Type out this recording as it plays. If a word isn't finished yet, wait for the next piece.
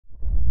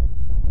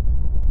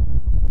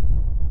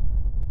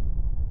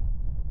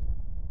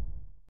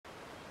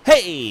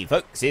Hey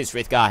folks, it's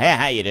Frithgar here,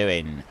 how you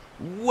doing?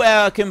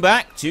 Welcome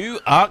back to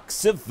Ark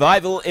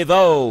Survival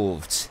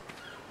Evolved.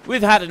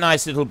 We've had a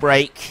nice little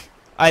break.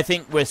 I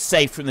think we're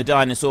safe from the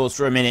dinosaurs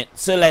for a minute,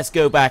 so let's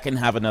go back and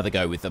have another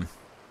go with them.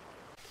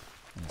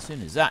 And as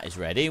soon as that is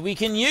ready, we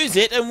can use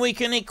it and we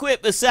can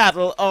equip the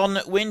saddle on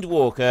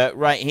Windwalker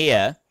right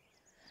here.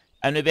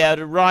 And we'll be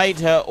able to ride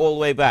her all the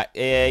way back.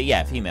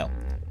 Yeah, female.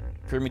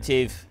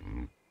 Primitive.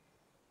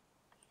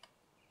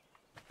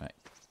 Right,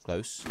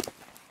 close.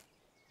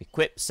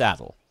 Equip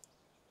saddle.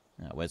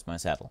 Now, where's my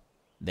saddle?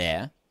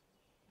 There.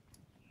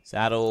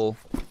 Saddle.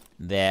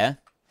 There.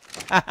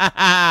 Ha ha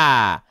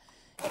ha!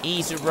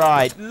 Easy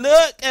ride.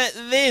 Look at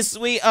this!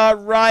 We are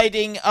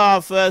riding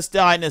our first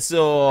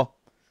dinosaur.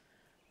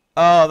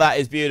 Oh, that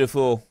is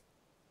beautiful.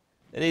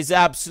 It is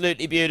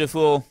absolutely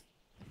beautiful.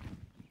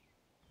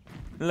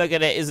 Look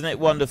at it, isn't it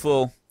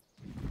wonderful?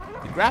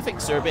 The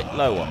graphics are a bit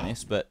low on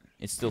this, but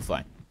it's still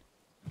fine.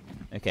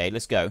 Okay,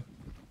 let's go.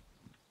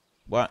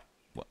 What?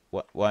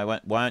 Why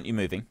aren't you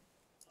moving?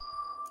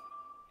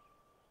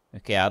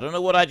 Okay, I don't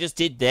know what I just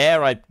did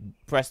there. I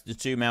pressed the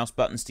two mouse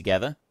buttons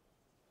together.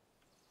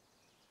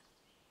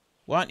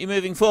 Why aren't you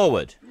moving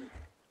forward?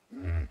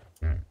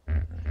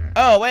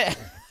 Oh, wait.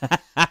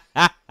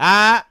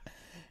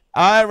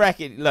 I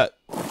reckon, look.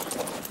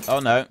 Oh,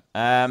 no.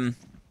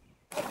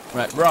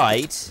 Right,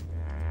 right.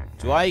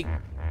 Do I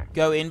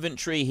go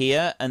inventory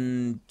here?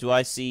 And do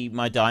I see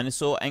my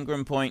dinosaur?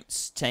 Engram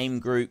points, tame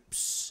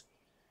groups.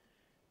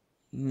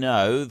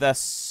 No,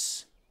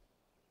 that's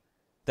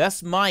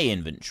my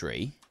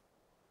inventory.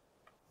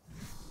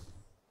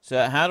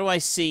 So how do I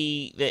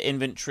see the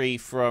inventory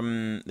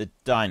from the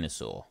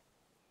dinosaur?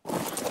 I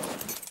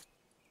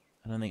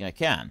don't think I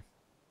can.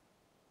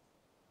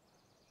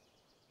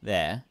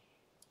 There.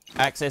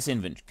 Access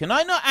inventory. Can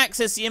I not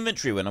access the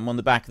inventory when I'm on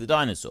the back of the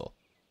dinosaur?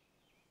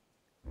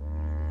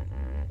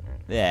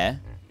 There.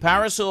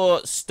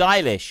 Parasaur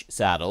stylish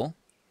saddle.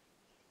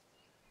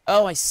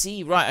 Oh, I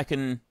see. Right, I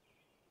can...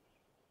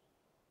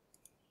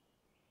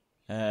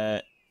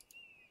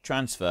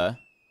 transfer.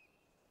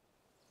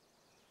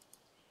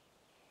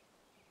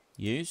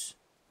 Use.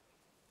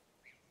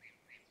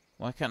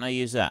 Why can't I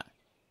use that?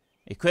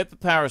 Equip a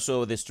parasaur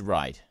with this to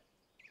ride.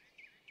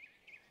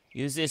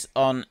 Use this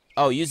on...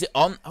 Oh, use it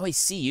on... Oh, I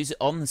see. Use it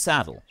on the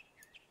saddle.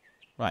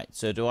 Right,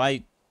 so do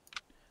I...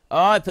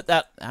 Oh, I put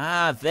that...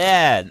 Ah,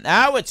 there.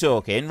 Now we're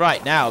talking.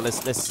 Right, now,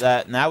 let's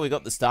now we've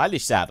got the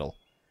stylish saddle.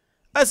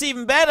 That's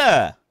even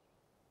better.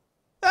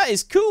 That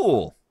is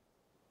cool.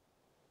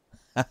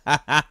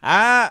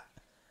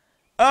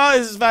 Oh,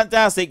 this is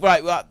fantastic.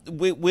 Right, well,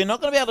 we're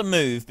not going to be able to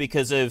move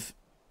because of...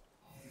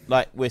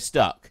 Like, we're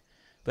stuck.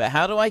 But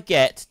how do I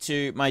get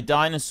to my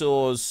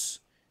dinosaur's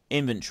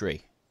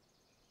inventory?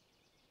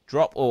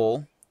 Drop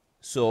all.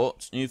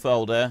 Sort. New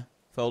folder.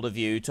 Folder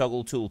view.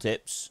 Toggle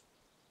tooltips.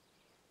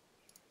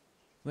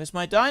 Where's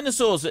my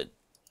dinosaurs?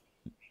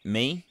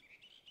 Me?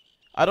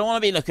 I don't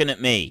want to be looking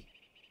at me.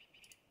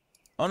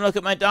 I want to look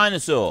at my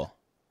dinosaur.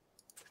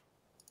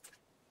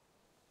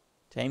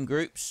 Tame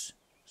groups.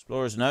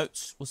 Explorer's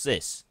notes. What's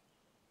this?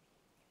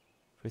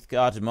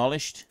 Frithgar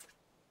demolished.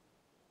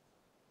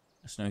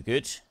 That's no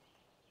good.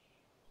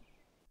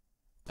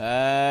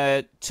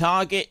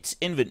 Target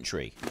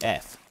inventory.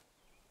 F.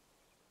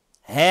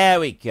 There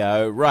we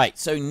go. Right,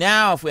 so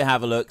now if we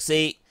have a look,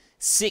 see,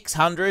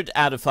 600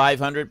 out of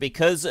 500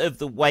 because of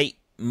the weight,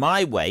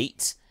 my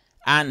weight,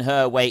 and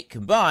her weight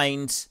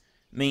combined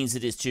means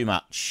that it's too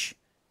much.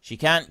 She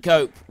can't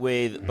cope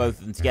with both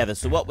of them together.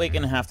 So what we're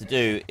going to have to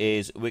do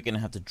is we're going to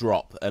have to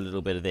drop a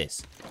little bit of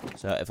this.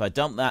 So if I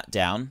dump that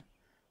down,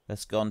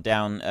 that's gone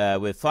down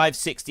with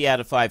 560 out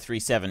of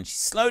 537. She's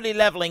slowly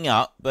leveling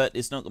up, but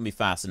it's not going to be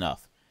fast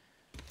enough.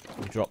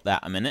 We'll drop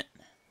that a minute.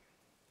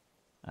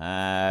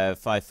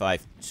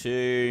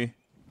 552.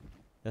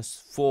 That's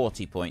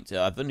 40 points.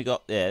 I've only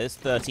got there. There's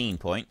 13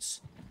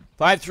 points.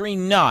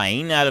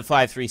 539 out of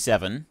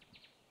 537.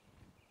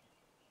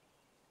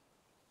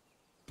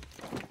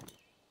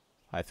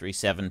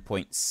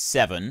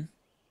 537.7.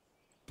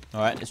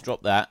 Alright, let's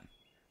drop that.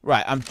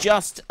 Right, I'm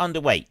just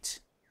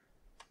underweight.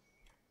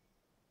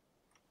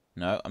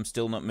 No, I'm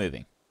still not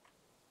moving.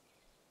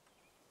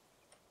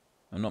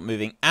 I'm not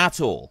moving at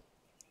all.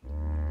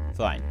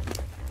 Fine.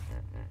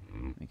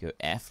 Let me go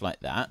F like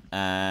that.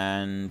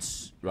 And,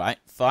 right,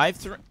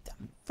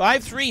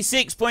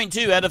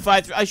 536.2 out of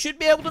 5. I should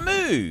be able to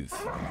move.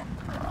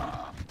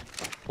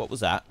 What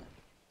was that?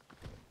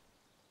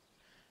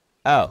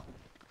 Oh.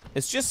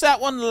 It's just that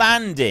one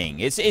landing.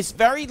 It's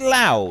very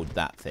loud,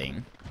 that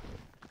thing.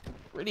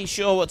 Really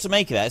sure what to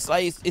make of that. It's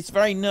like it's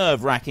very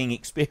nerve-wracking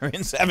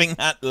experience having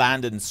that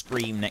land and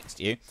scream next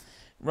to you.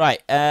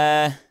 Right,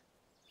 well,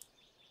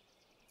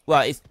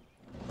 it's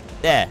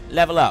there,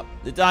 level up.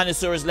 The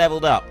dinosaur is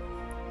leveled up.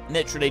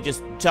 Literally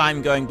just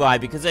time going by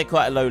because they're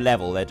quite a low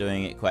level. They're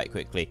doing it quite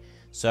quickly.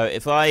 So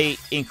if I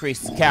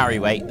increase the carry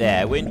weight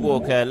there,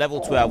 Windwalker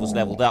level 12 was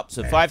leveled up.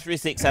 So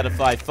 536 out of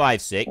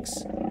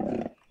 556.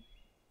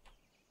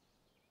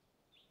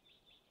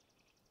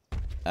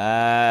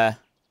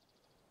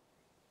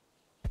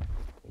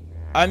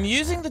 I'm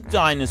using the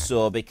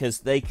dinosaur because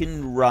they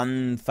can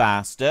run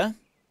faster.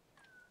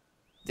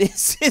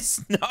 This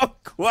is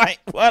not quite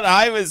what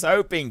I was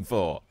hoping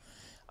for.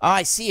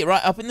 I see it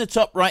right up in the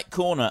top right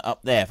corner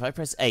up there. If I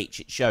press H,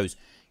 it shows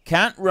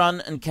can't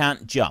run and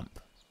can't jump.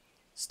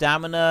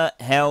 Stamina,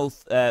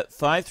 health,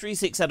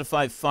 536 out of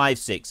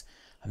 556.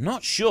 I'm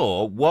not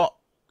sure what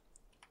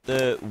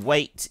the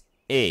weight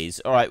is.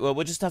 All right, well,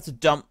 we'll just have to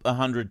dump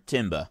 100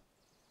 timber.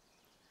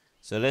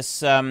 So let's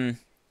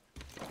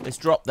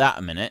drop that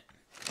a minute.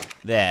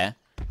 There.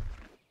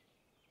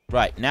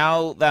 Right,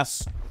 now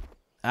that's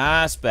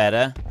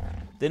better.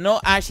 They're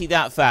not actually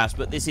that fast,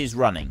 but this is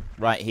running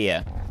right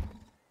here.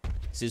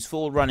 This is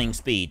full running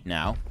speed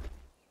now.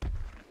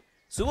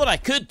 So what I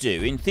could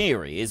do, in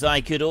theory, is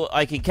I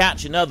could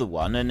catch another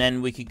one, and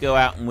then we could go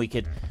out and we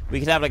could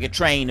have like a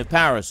train of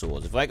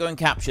parasaurs. If I go and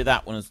capture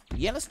that one,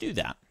 yeah, let's do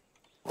that.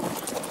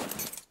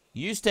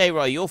 You stay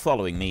right. You're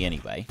following me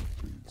anyway.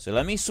 So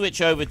let me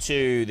switch over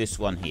to this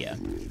one here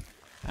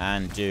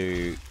and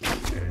do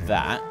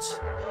that.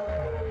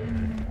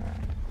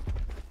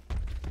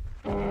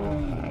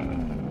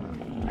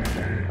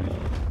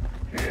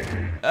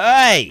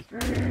 Hey!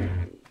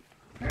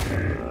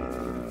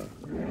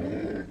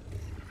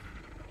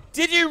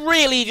 Did you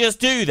really just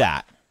do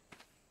that?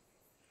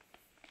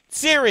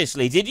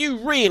 Seriously, did you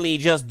really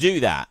just do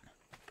that?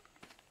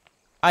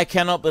 I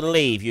cannot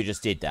believe you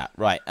just did that.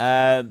 Right,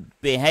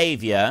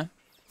 behavior.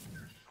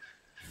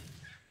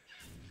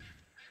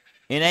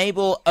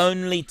 Enable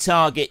only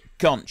target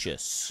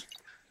conscious.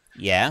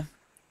 Yeah.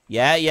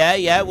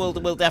 Yeah.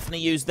 We'll definitely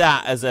use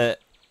that as a...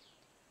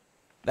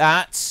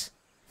 That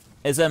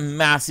is a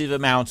massive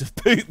amount of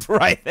poop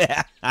right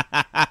there.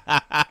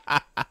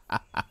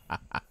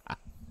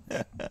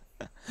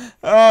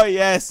 Oh,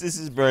 yes, this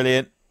is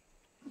brilliant.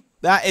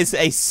 That is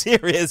a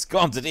serious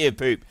quantity of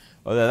poop.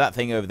 Although that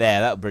thing over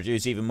there, that'll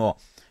produce even more.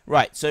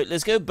 Right, so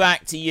let's go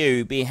back to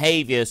you.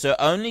 Behavior. So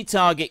only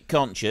target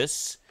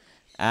conscious.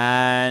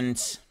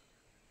 And...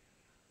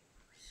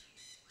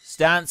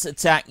 Stance,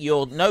 attack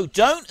your... No,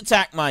 don't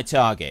attack my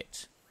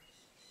target.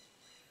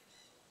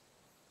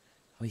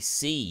 I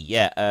see.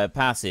 Yeah,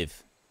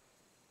 passive.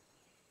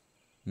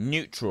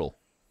 Neutral.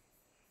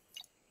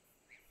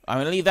 I'm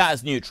going to leave that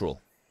as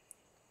neutral.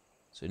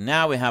 So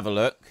now we have a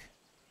look.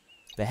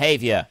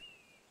 Behavior.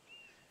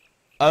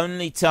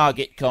 Only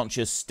target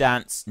conscious,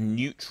 stance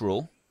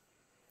neutral.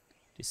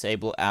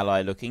 Disable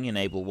ally looking,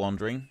 enable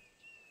wandering.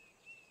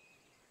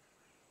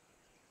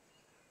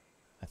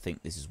 I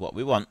think this is what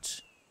we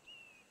want.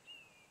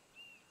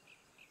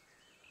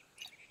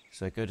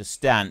 So go to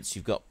stance,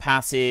 you've got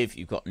passive,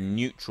 you've got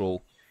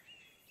neutral.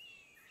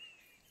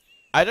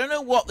 I don't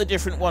know what the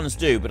different ones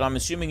do, but I'm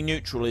assuming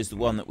neutral is the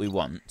one that we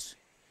want.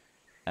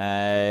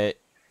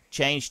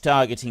 Change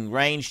targeting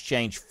range,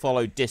 change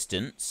follow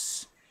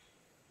distance.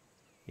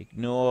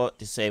 Ignore,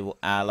 disable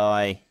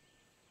ally.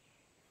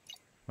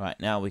 Right,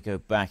 now we go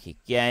back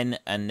again,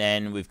 and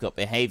then we've got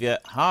behavior,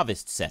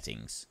 harvest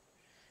settings.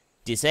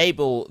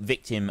 Disable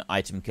victim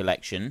item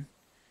collection.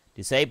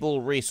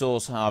 Disable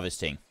resource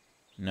harvesting.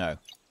 No.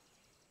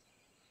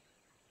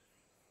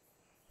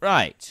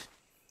 Right.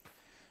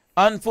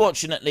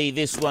 Unfortunately,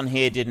 this one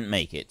here didn't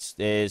make it.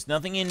 There's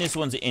nothing in this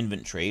one's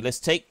inventory. Let's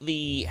take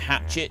the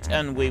hatchet,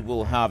 and we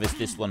will harvest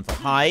this one for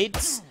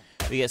hides.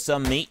 We get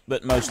some meat,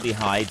 but mostly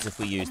hides if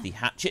we use the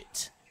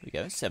hatchet. Here we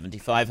go,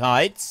 75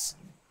 hides.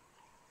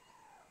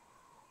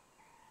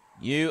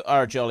 You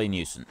are a jolly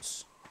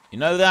nuisance. You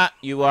know that?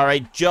 You are a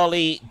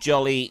jolly,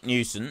 jolly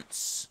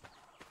nuisance.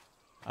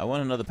 I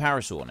want another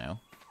parasaur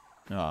now.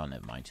 Oh,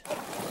 never mind.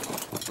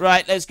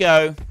 Right, let's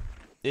go.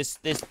 This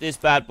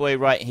bad boy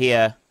right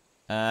here.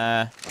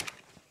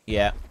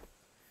 Yeah.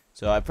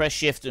 So I press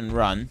shift and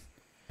run.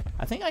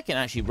 I think I can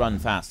actually run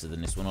faster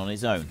than this one on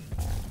his own.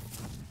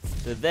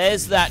 So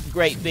there's that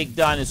great big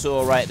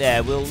dinosaur right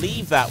there. We'll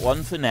leave that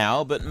one for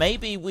now, but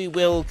maybe we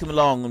will come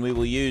along and we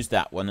will use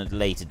that one at a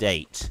later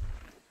date.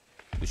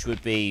 Which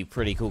would be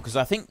pretty cool, because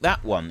I think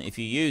that one, if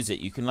you use it,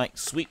 you can like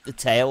sweep the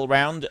tail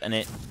around and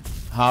it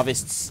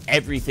harvests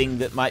everything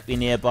that might be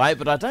nearby,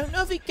 but I don't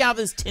know if it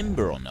gathers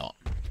timber or not.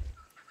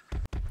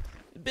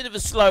 A bit of a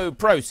slow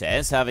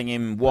process having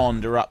him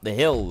wander up the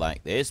hill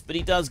like this, but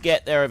he does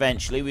get there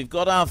eventually. We've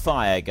got our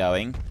fire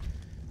going.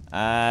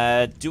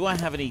 Do I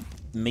have any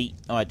meat?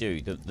 Oh, I do.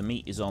 The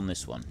meat is on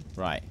this one.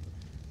 Right.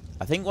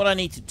 I think what I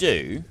need to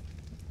do...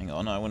 Hang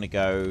on, I want to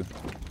go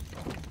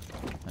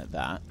like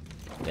that.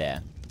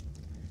 There.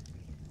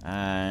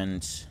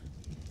 And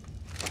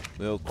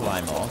we'll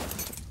climb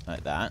off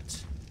like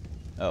that.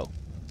 Oh.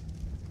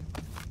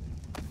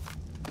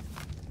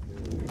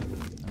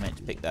 I meant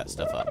to pick that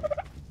stuff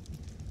up.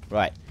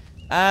 Right.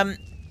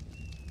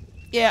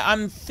 Yeah,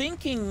 I'm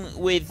thinking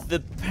with the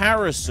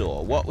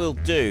parasaur, what we'll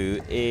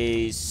do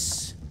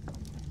is...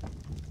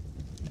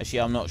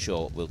 Actually, I'm not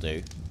sure what we'll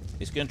do.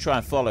 It's going to try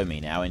and follow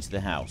me now into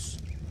the house.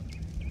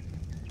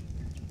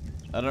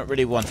 I don't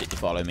really want it to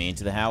follow me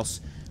into the house.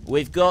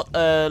 We've got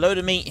a load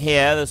of meat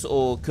here that's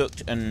all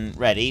cooked and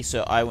ready,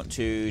 so I want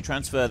to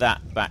transfer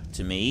that back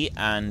to me,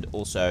 and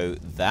also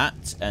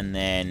that, and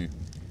then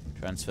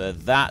Transfer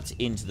that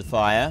into the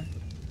fire.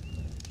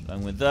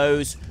 Along with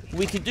those.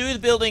 We could do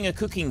with building a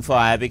cooking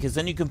fire, because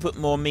then you can put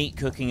more meat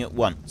cooking at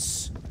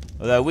once.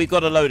 Although we've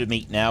got a load of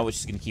meat now, which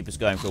is going to keep us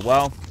going for a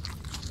while.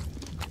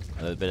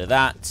 A little bit of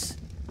that.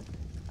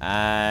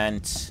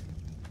 And...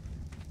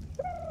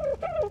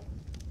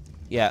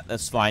 yeah,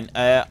 that's fine.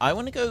 I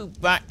want to go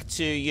back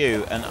to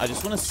you, and I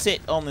just want to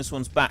sit on this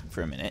one's back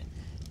for a minute.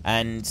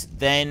 And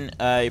then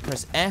you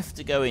press F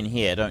to go in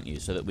here, don't you?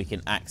 So that we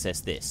can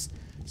access this.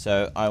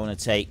 So I want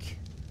to take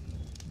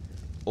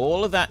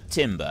all of that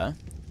timber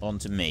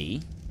onto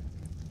me,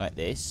 like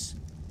this.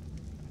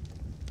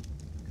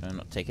 Can I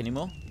not take any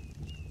more?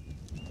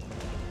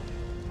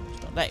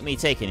 It's not letting me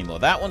take any more.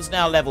 That one's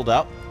now leveled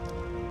up.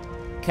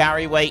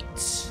 Carry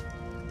weight.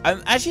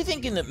 I'm actually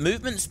thinking that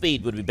movement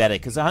speed would be better,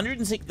 because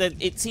 106,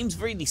 it seems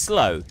really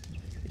slow.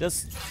 It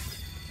does...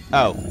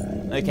 oh,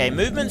 okay.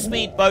 Movement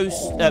speed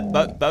boost.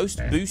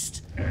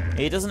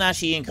 It doesn't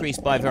actually increase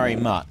by very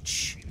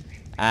much.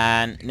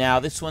 And now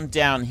this one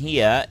down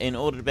here, in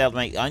order to be able to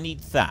make... I need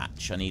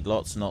thatch. I need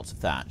lots and lots of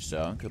thatch. So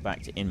I'll go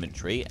back to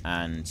inventory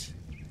and...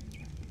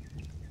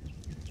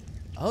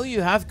 oh,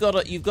 you've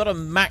got a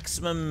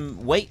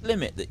maximum weight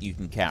limit that you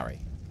can carry.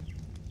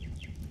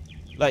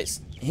 Like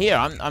here,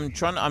 I'm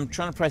trying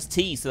to press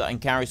T so that I can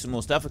carry some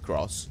more stuff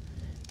across.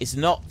 It's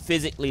not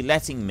physically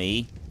letting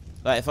me.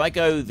 Like if I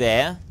go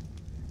there,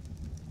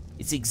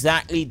 it's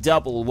exactly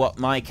double what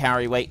my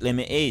carry weight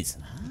limit is.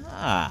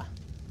 Ah.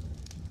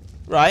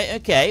 Right,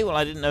 okay, well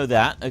I didn't know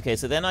that. Okay,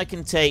 so then I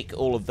can take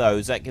all of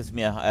those. That gives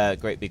me a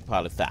great big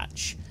pile of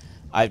thatch.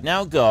 I've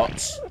now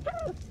got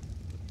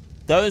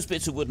those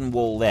bits of wooden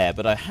wall there,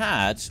 but I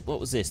had... what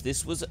was this?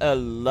 This was a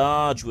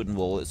large wooden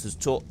wall. It's as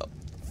tall...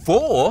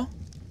 4?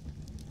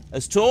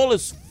 As tall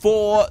as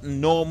 4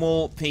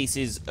 normal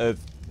pieces of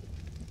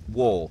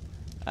wall.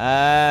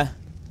 I'm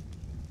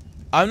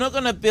not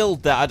going to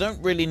build that. I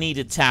don't really need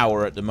a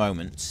tower at the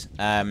moment.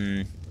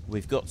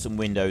 We've got some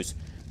windows.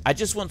 I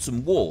just want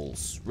some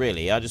walls,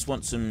 really. I just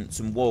want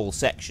some wall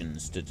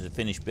sections to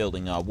finish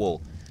building our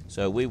wall.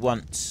 So we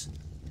want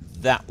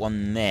that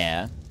one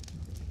there.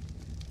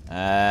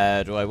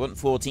 Do I want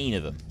 14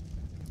 of them?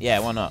 Yeah,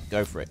 why not?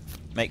 Go for it.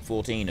 Make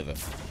 14 of them.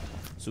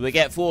 So we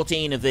get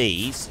 14 of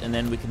these, and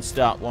then we can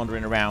start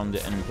wandering around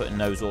and putting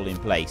those all in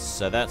place.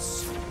 So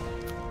that's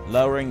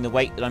lowering the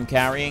weight that I'm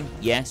carrying.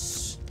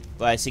 Yes,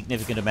 by a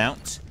significant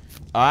amount.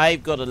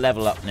 I've got a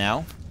level up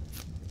now.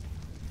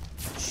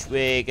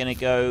 We're going to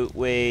go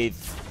with...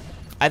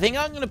 I think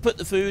I'm going to put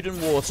the food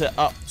and water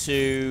up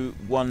to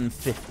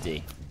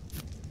 150.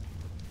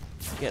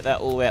 Get that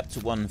all the way up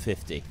to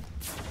 150.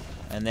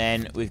 And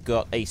then we've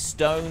got a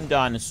stone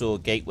dinosaur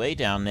gateway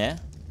down there.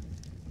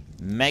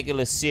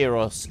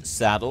 Megaloceros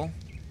saddle.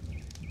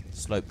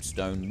 Sloped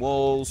stone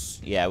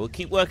walls. Yeah, we'll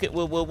keep working.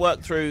 We'll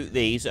work through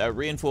these.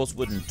 Reinforced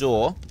wooden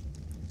door.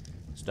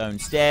 Stone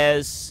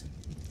stairs.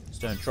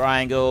 Stone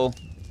triangle.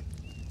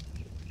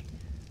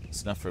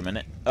 That's enough for a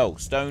minute. Oh,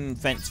 stone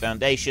fence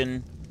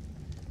foundation.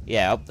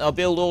 Yeah, I'll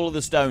build all of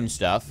the stone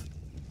stuff.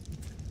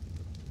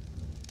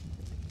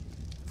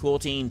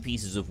 14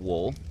 pieces of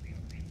wall.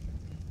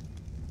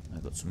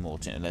 I've got some more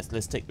timber.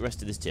 Let's take the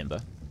rest of this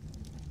timber.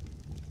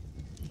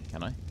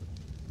 Can I?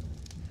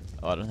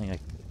 Oh, I don't think I...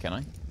 can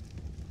I?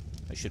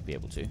 I should be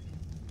able to.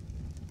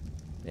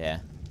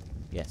 There.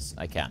 Yes,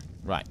 I can.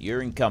 Right,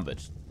 you're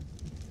encumbered.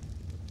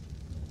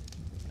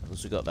 I've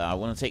also got that. I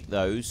want to take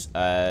those.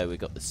 We've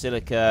got the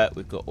silica.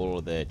 We've got all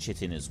of the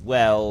chitin as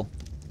well.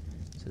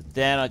 So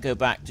then I go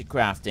back to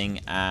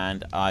crafting,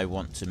 and I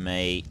want to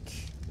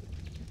make...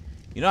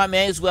 you know, I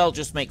may as well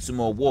just make some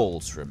more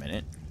walls for a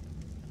minute.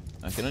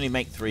 I can only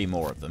make 3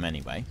 more of them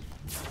anyway.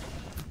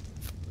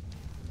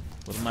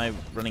 What am I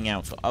running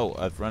out of? Oh,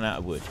 I've run out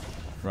of wood.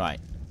 Right.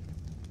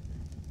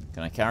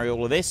 Can I carry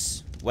all of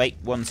this? Weight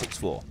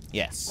 164.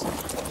 Yes.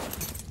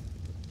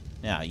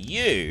 Now,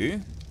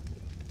 you...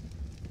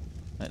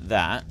 like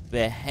that.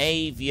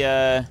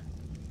 Behavior...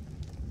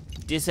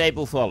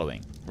 disable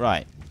following.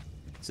 Right.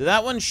 So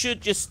that one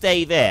should just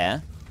stay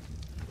there.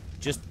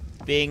 Just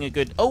being a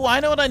good... oh,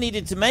 I know what I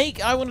needed to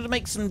make. I wanted to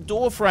make some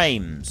door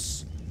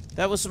frames.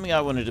 That was something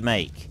I wanted to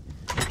make.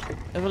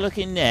 Have a look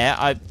in there.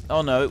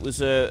 oh no, it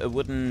was a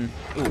wooden...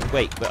 oh,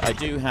 wait, but I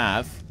do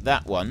have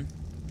that one.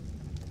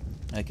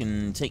 I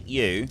can take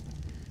you.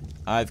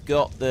 I've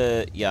got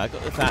the... yeah, I've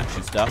got the thatch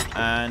and stuff.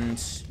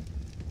 And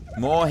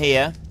more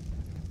here.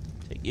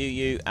 Take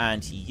you,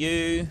 and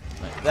you.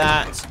 Like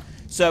that.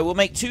 So we'll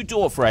make 2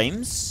 door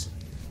frames.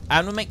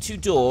 And we'll make 2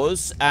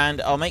 doors.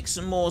 And I'll make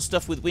some more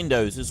stuff with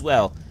windows as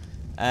well.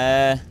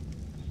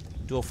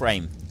 Door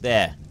frame.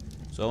 There.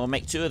 So I'll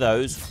make 2 of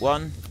those.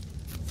 1,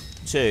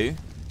 2.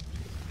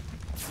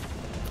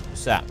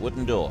 What's that?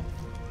 Wooden door.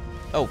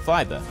 Oh,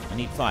 fibre. I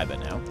need fibre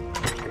now.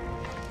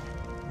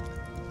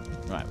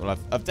 Right, well,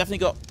 I've definitely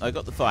got... I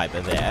got the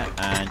fibre there.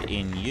 And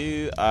in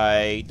you,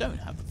 I don't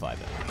have the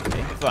fibre.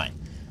 Okay, fine.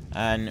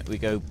 And we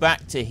go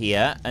back to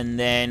here. And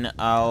then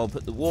I'll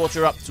put the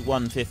water up to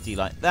 150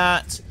 like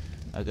that.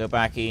 I'll go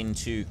back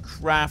into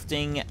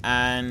crafting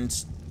and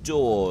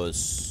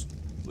doors.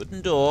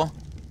 Wooden door.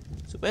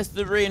 So where's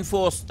the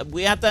reinforced...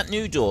 We had that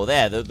new door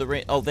there.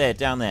 Oh, there,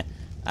 down there.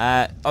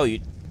 Oh, you...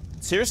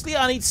 Seriously?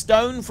 I need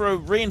stone for a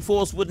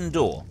reinforced wooden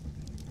door?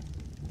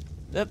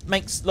 That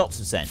makes lots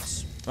of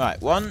sense. Right,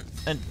 1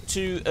 and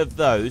 2 of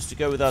those to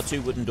go with our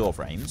 2 wooden door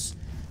frames.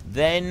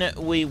 Then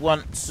we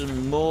want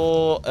some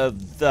more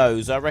of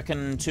those. I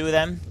reckon 2 of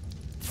them.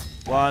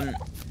 1,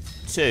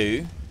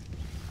 2.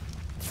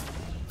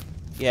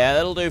 Yeah,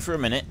 that'll do for a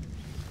minute.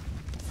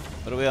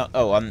 What are we on?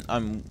 Oh,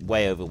 I'm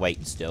way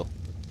overweight still.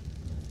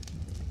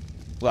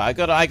 Well, I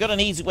got an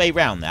easy way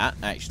round that,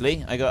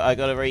 actually. I got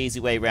a very easy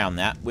way round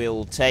that.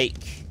 We'll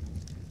take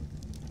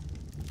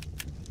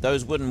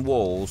those wooden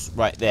walls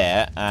right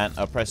there, and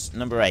I'll press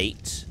number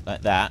 8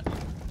 like that,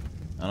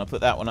 and I'll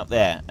put that one up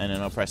there, and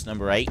then I'll press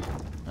number 8,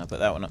 and I'll put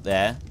that one up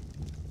there,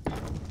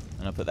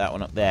 and I'll put that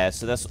one up there.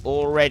 So that's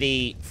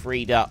already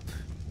freed up.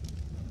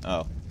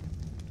 Oh,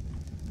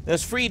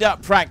 that's freed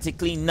up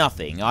practically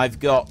nothing. I've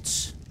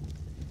got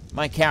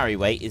my carry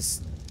weight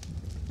is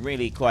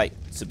really quite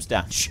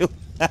substantial.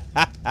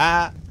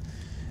 Alright,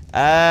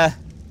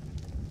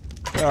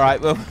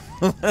 well,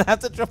 we'll have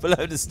to drop a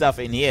load of stuff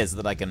in here so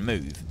that I can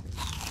move.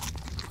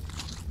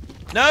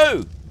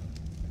 No!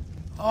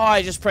 Oh,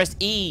 I just pressed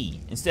E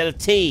instead of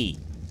T.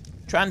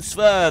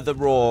 Transfer the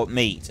raw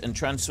meat and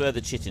transfer the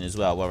chitin as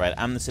well. Well, right,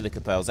 and the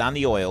silica pearls and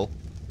the oil.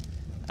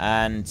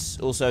 And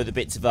also the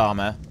bits of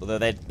armor. Although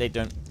they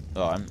don't...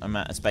 Oh, I'm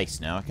out of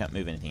space now. I can't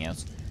move anything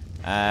else.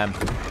 Let's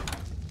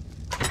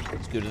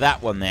go to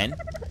that one then.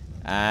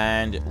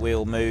 And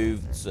we'll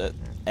move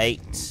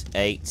 8,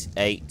 8,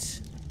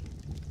 8.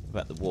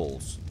 What about the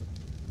walls?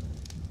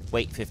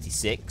 Weight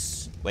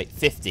 56. Weight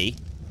 50.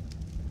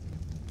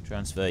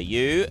 Transfer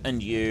you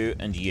and you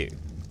and you.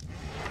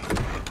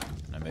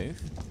 Can I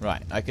move?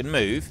 Right, I can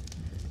move.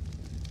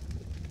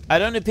 I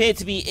don't appear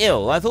to be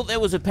ill. I thought there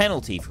was a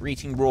penalty for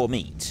eating raw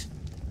meat.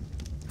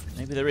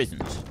 Maybe there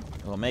isn't.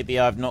 Or maybe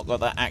I've not got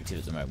that active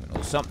at the moment.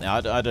 Or something.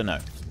 I don't know.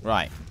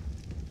 Right.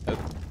 Oh,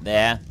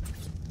 there.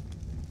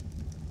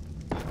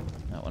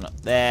 That one up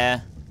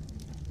there.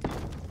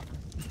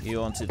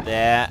 You onto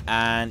there.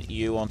 And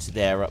you onto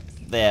there. Up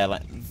there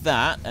like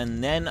that.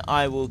 And then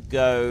I will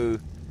go...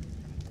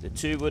 The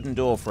 2 wooden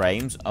door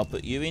frames, I'll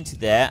put you into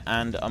there,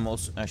 and I'm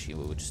also... Actually,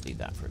 we'll just leave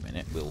that for a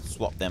minute. We'll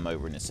swap them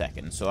over in a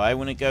second. So I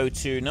want to go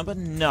to number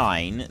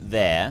 9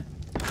 there.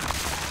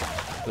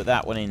 Put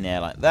that one in there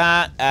like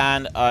that.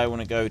 And I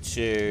want to go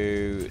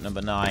to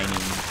number 9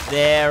 in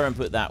there and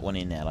put that one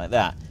in there like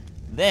that.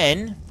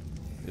 Then,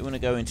 we want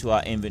to go into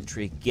our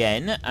inventory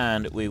again,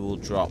 and we will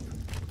drop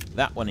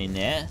that one in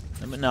there.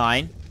 Number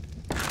 9.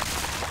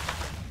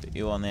 Put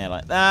you on there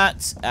like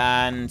that,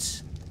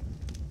 and...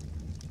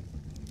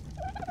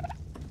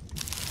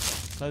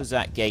 Close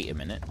that gate a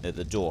minute,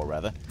 the door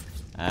rather,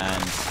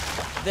 and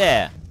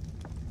there.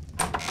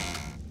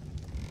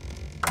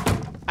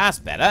 That's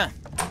better.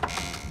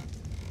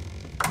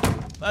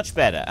 Much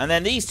better. And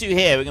then these 2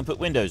 here, we can put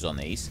windows on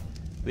these.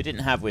 We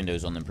didn't have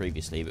windows on them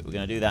previously, but we're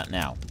going to do that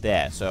now.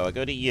 There. So I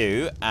go to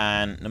you,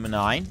 and number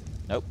 9.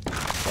 Nope.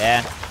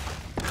 There.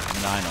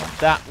 Number 9 on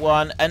that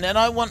one. And then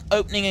I want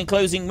opening and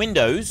closing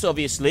windows,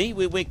 obviously.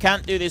 We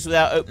can't do this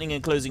without opening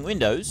and closing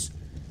windows.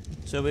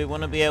 So we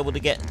want to be able to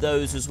get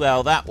those as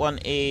well. That one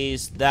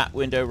is that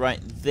window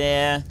right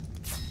there.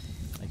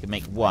 I can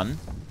make 1.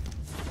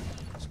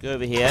 Let's go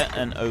over here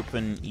and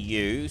open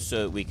you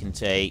so we can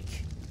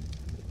take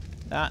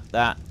that,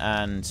 that,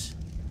 and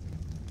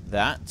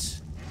that.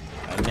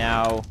 I'm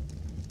now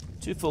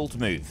too full to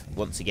move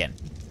once again.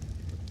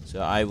 So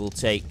I will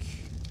take...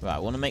 Right, I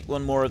want to make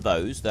 1 more of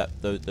those.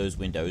 Those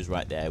windows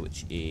right there,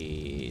 which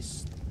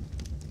is...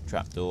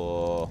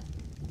 Trapdoor...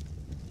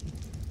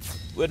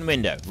 Wooden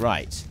window.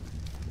 Right.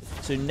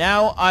 So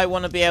now I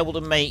want to be able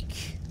to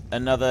make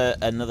another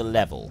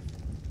level.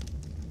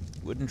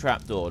 Wooden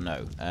trapdoor,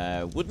 no.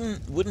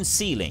 Wooden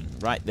ceiling,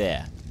 right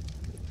there.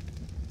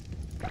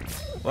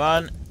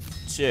 1,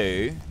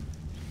 2,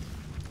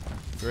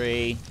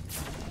 3.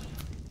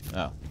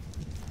 Oh.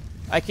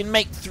 I can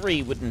make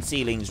 3 wooden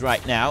ceilings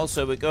right now,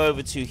 so we'll go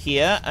over to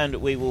here and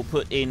we will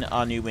put in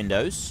our new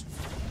windows.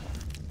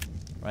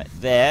 Right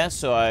there,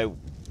 so I...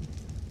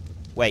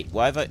 Wait,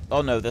 why have I...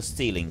 Oh no, that's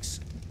ceilings.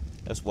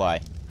 That's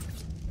why.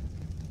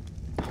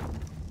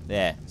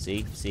 There,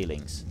 see?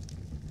 Ceilings.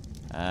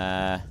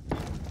 They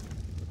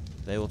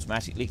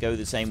automatically go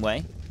the same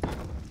way.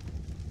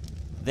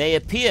 They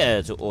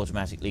appear to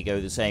automatically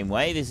go the same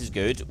way. This is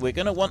good. We're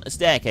going to want a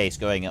staircase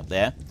going up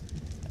there.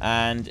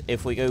 And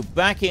if we go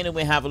back in and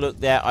we have a look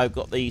there, I've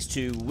got these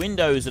 2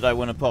 windows that I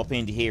want to pop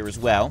into here as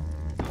well.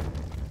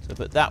 So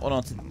put that one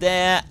onto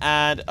there,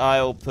 and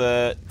I'll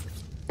put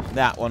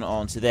that one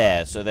onto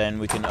there. So then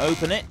we can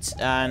open it,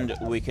 and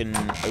we can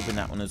open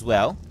that one as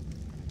well.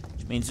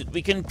 Which means that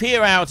we can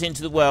peer out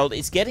into the world.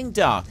 It's getting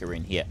darker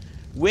in here.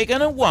 We're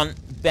going to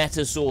want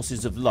better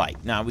sources of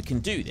light. Now, we can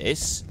do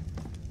this.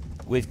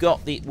 We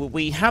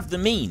have the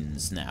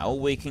means now.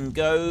 We can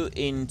go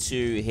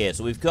into here.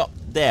 So we've got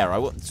there.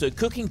 So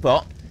cooking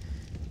pot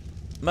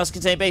must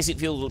contain basic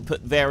fuel to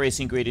put various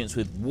ingredients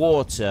with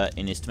water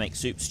in this to make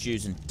soup,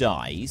 stews, and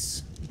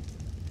dyes.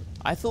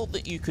 I thought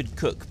that you could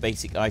cook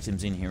basic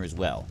items in here as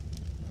well.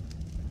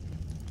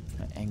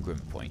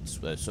 Engram points.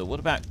 So what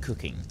about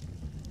cooking?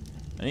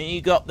 And then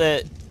you got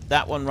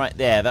that one right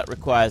there. That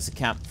requires a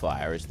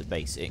campfire as the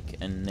basic.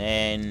 And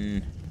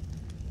then...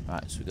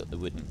 Right, so we've got the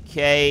wooden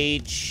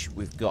cage.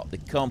 We've got the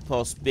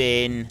compost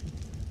bin.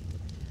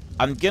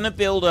 I'm going to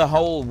build a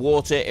whole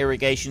water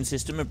irrigation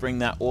system and bring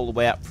that all the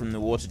way up from the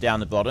water down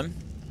the bottom.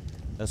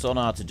 That's on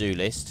our to-do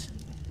list.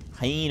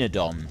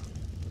 Hyenodon.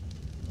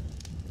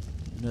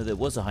 No, there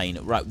was a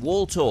hyena. Right,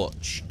 wall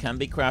torch can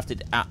be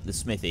crafted at the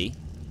smithy.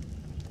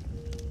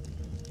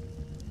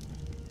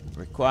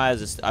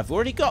 Requires a... I've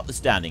already got the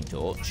standing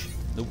torch.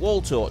 The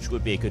wall torch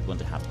would be a good one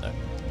to have, though.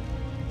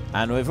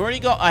 And we've already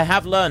got... I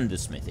have learned the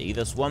smithy.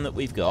 That's one that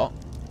we've got.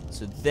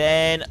 So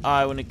then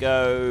I want to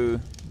go...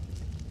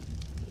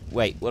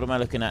 Wait, what am I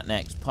looking at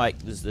next? Pike,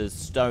 there's the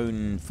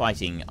stone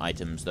fighting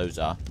items, those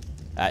are.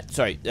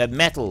 Sorry,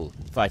 metal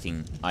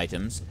fighting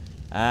items.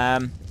 Now,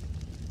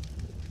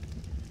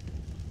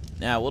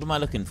 what am I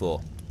looking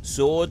for?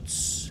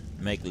 Swords,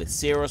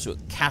 Megaloceros, we've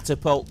got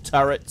catapult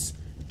turrets,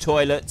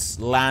 toilets,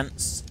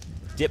 lance,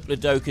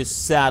 diplodocus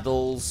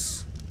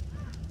saddles.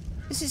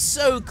 This is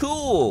so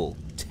cool!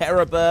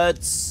 Terror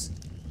birds.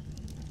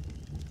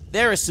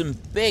 There is some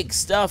big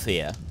stuff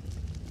here.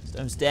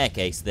 Stone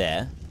staircase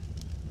there.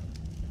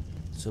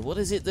 So what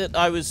is it that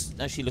I was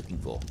actually looking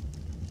for?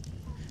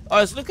 I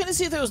was looking to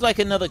see if there was like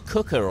another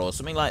cooker or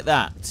something like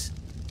that.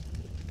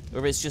 Or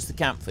if it's just the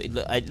campfire.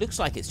 It looks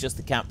like it's just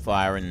the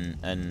campfire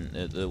and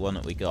the one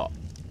that we got.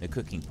 The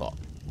cooking pot.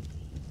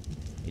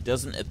 It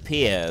doesn't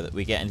appear that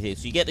we get anything.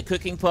 So you get the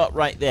cooking pot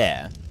right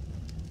there.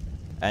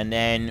 And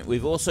then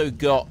we've also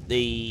got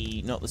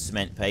the... Not the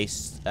cement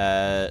paste.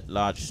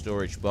 Large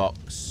storage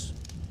box.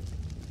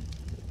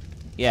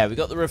 Yeah, we've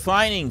got the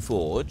refining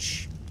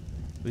forge.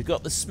 We've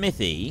got the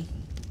smithy.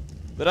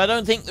 But I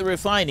don't think the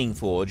refining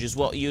forge is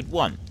what you'd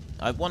want.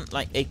 I want,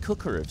 like, a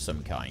cooker of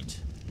some kind.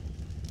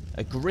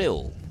 A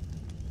grill.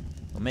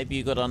 Or maybe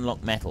you've got to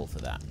unlock metal for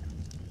that.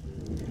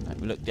 Right,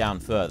 we look down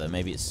further.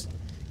 Maybe it's...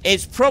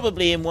 It's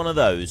probably in one of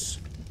those.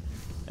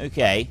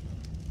 Okay.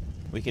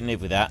 We can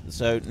live with that.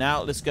 So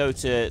now let's go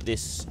to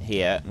this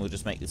here. And we'll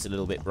just make this a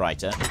little bit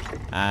brighter.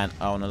 And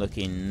I want to look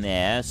in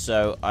there.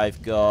 So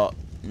I've got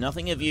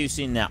nothing of use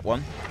in that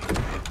one.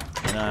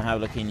 And I have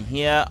a look in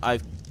here. I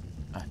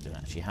don't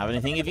actually have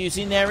anything of use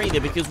in there either,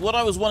 because what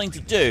I was wanting to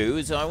do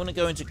is I want to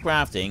go into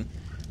crafting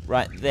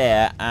right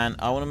there, and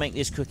I want to make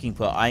this cooking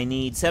pot. I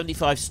need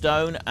 75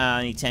 stone, and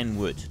I need 10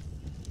 wood.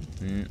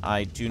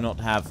 I do not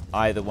have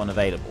either one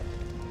available.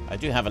 I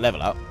do have a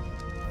level up.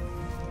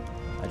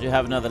 I do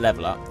have another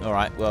level up.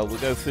 Alright, well, we'll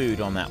go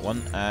food on that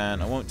one,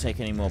 and I won't take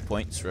any more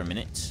points for a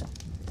minute.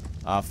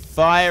 Our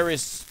fire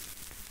is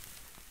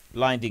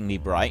blindingly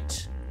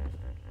bright.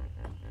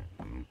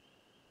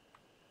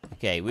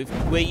 Okay,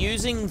 we're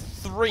using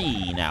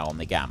 3 now on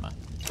the gamma.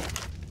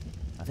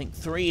 I think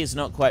 3 is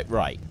not quite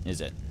right,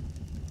 is it?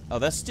 Oh,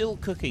 they're still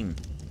cooking.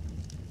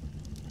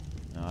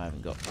 No, I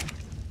haven't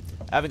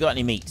got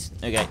any meat.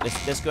 Okay,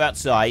 let's go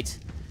outside.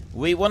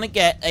 We want to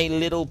get a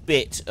little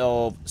bit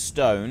of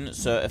stone.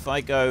 So if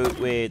I go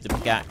with the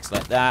pickaxe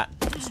like that,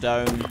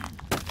 stone.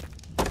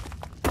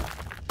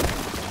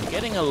 I'm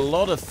getting a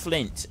lot of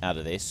flint out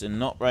of this and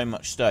not very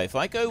much stone. If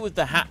I go with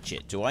the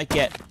hatchet, do I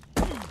get...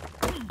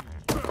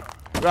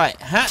 Right,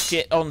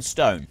 hatchet on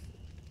stone.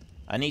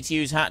 I need to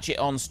use hatchet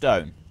on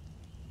stone.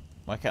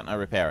 Why can't I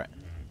repair it?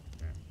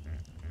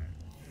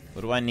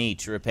 What do I need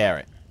to repair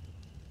it?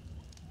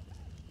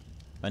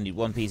 I need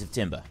 1 piece of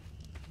timber.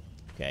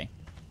 Okay.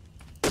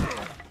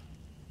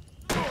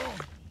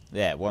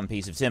 There, 1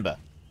 piece of timber.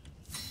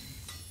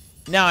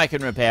 Now I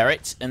can repair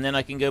it, and then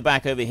I can go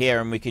back over here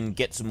and we can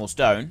get some more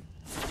stone.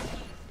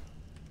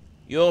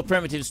 Your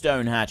primitive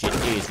stone hatchet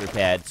is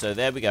repaired, so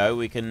there we go.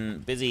 We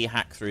can busy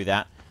hack through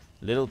that.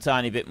 Little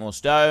tiny bit more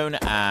stone,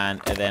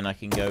 and then I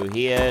can go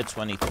here.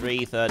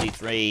 23,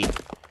 33,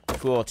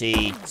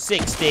 40,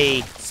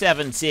 60,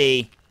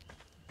 70.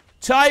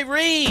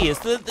 Tyree is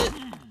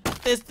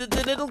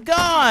the little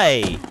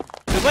guy.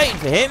 We're waiting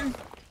for him.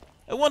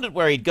 I wondered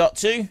where he'd got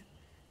to.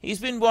 He's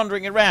been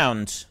wandering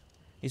around.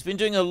 He's been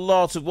doing a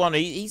lot of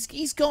wandering.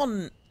 He's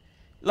gone,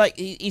 like,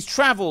 he's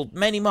travelled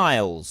many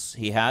miles,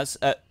 he has.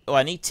 Oh,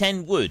 I need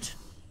 10 wood.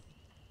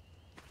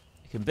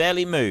 I can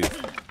barely move.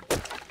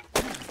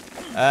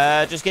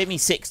 Just gave me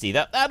 60.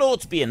 That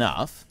ought to be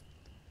enough.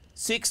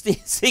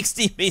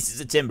 60 pieces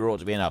of timber ought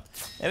to be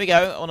enough. There we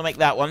go. I want to make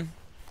that one.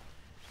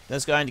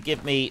 That's going to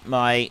give me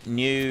my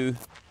new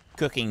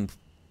cooking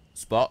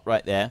spot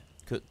right there.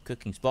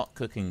 Cooking spot,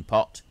 cooking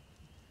pot.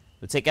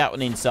 We'll take out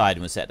one inside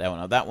and we'll set that one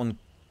up. That one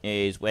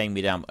is weighing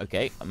me down.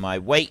 Okay, my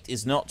weight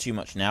is not too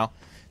much now.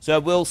 So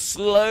we'll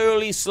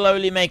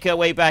slowly make our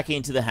way back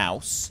into the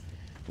house.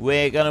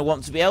 We're going to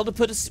want to be able to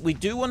put a... We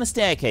do want a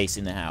staircase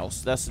in the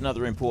house. That's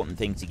another important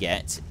thing to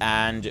get.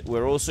 And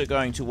we're also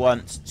going to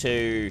want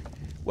to...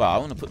 Well, I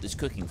want to put this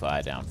cooking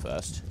fire down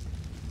first.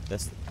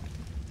 That's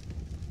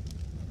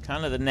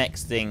kind of the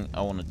next thing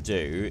I want to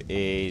do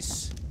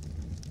is...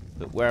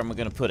 But where am I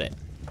going to put it?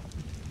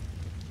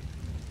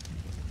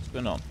 What's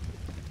going on?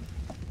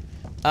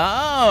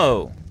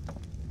 Oh!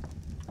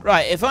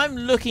 Right, if I'm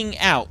looking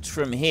out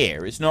from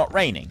here, it's not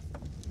raining.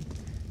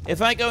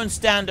 If I go and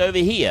stand over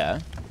here,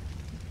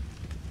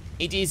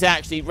 it is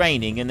actually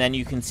raining, and then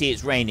you can see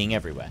it's raining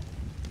everywhere.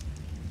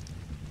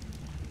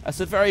 That's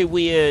a very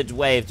weird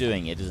way of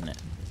doing it, isn't it?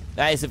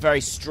 That is a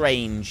very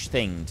strange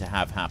thing to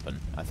have happen,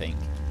 I think.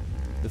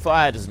 The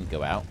fire doesn't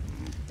go out.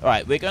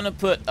 Alright, we're going to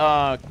put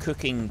our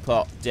cooking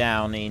pot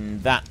down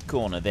in that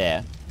corner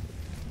there.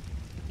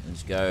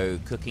 Let's go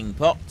cooking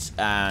pot,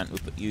 and we'll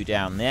put you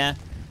down there.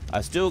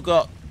 I've still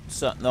got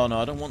some... No,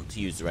 I don't want to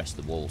use the rest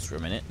of the walls for a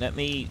minute. Let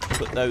me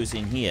put those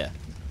in here.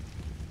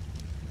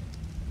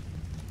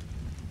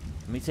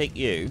 Let me take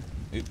you.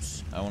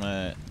 Oops, I want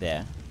to...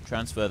 There.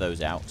 Transfer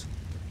those out.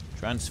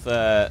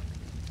 Transfer...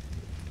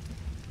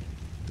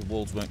 The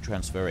walls won't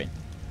transfer in.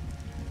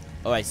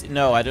 Oh, I see.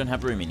 No, I don't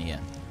have room in here.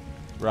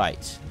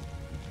 Right.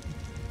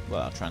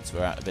 Well, I'll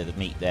transfer out a bit of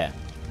meat there.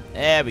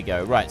 There we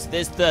go. Right, so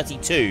there's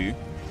 32.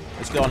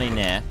 It's gone in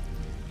there.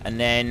 And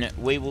then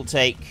we will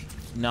take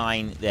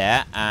 9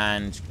 there.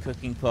 And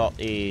cooking pot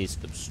is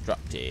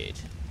obstructed.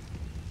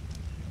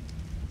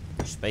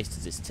 Which space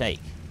does this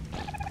take?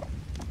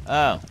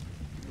 Oh.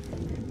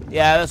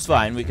 Yeah, that's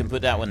fine. We can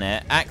put that one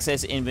there.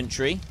 Access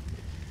inventory.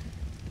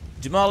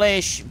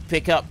 Demolish,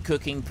 pick up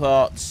cooking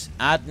pot,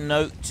 add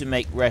note to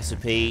make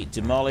recipe,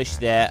 demolish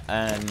there,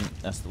 and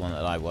that's the one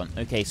that I want.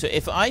 Okay, so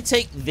if I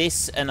take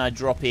this and I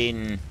drop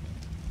in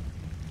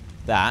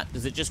that,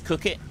 does it just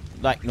cook it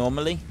like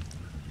normally?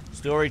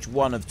 Storage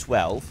 1 of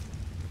 12.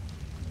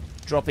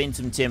 Drop in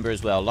some timber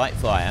as well, light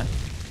fire.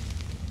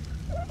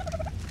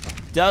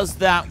 Does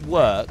that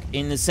work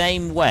in the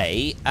same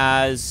way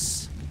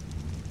as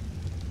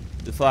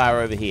the fire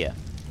over here?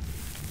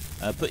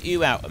 I'll put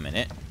you out a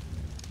minute.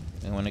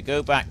 I want to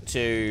go back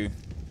to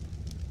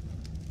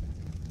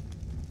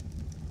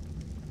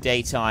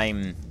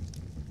daytime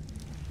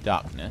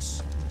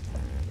darkness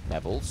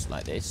levels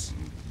like this.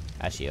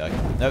 Actually,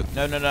 no,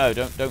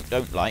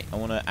 don't light. I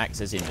want to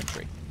access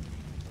inventory.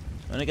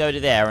 I'm going to go to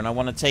there, and I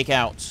want to take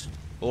out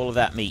all of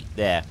that meat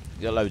there.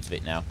 I've got loads of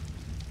it now.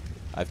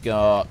 I've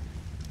got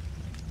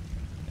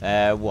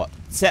what?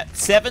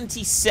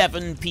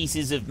 77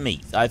 pieces of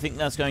meat. I think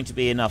that's going to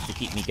be enough to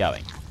keep me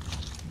going.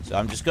 So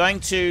I'm just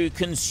going to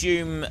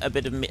consume a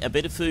bit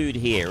of food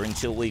here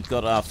until we've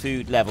got our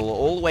food level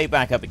all the way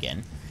back up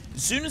again.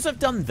 As soon as I've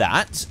done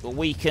that,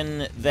 we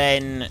can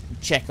then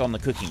check on the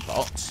cooking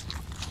pot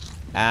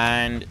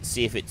and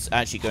see if it's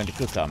actually going to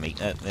cook our meat.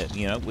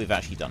 You know, we've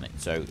actually done it.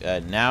 So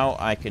now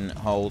I can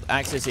hold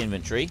access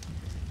inventory,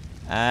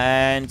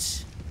 and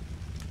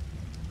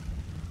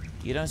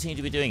you don't seem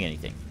to be doing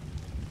anything.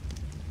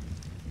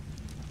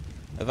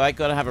 Have I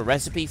got to have a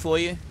recipe for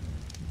you?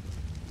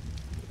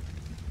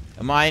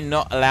 Am I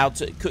not allowed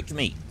to... Cooked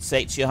meat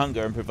sates your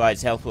hunger and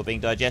provides health while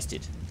being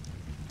digested.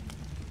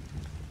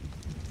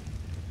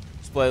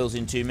 Spoils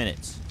in 2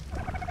 minutes.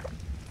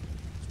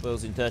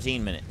 Spoils in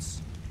 13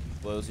 minutes.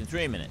 Spoils in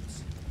 3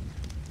 minutes.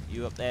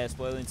 You up there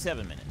spoil in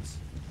 7 minutes.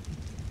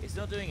 It's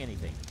not doing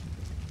anything.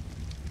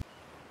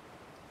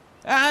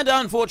 And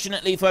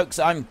unfortunately, folks,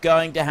 I'm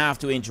going to have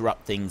to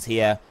interrupt things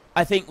here.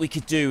 I think we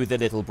could do with a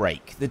little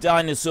break. The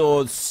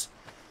dinosaurs...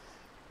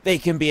 They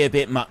can be a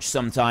bit much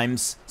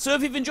sometimes. So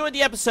if you've enjoyed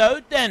the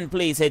episode, then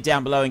please head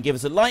down below and give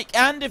us a like.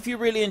 And if you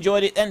really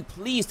enjoyed it, then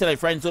please tell your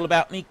friends all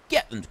about me.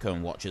 Get them to come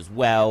and watch as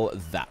well.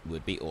 That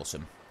would be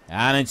awesome.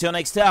 And until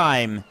next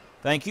time,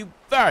 thank you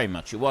very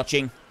much for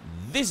watching.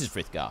 This is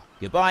Frithgar.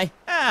 Goodbye,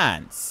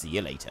 and see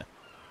you later.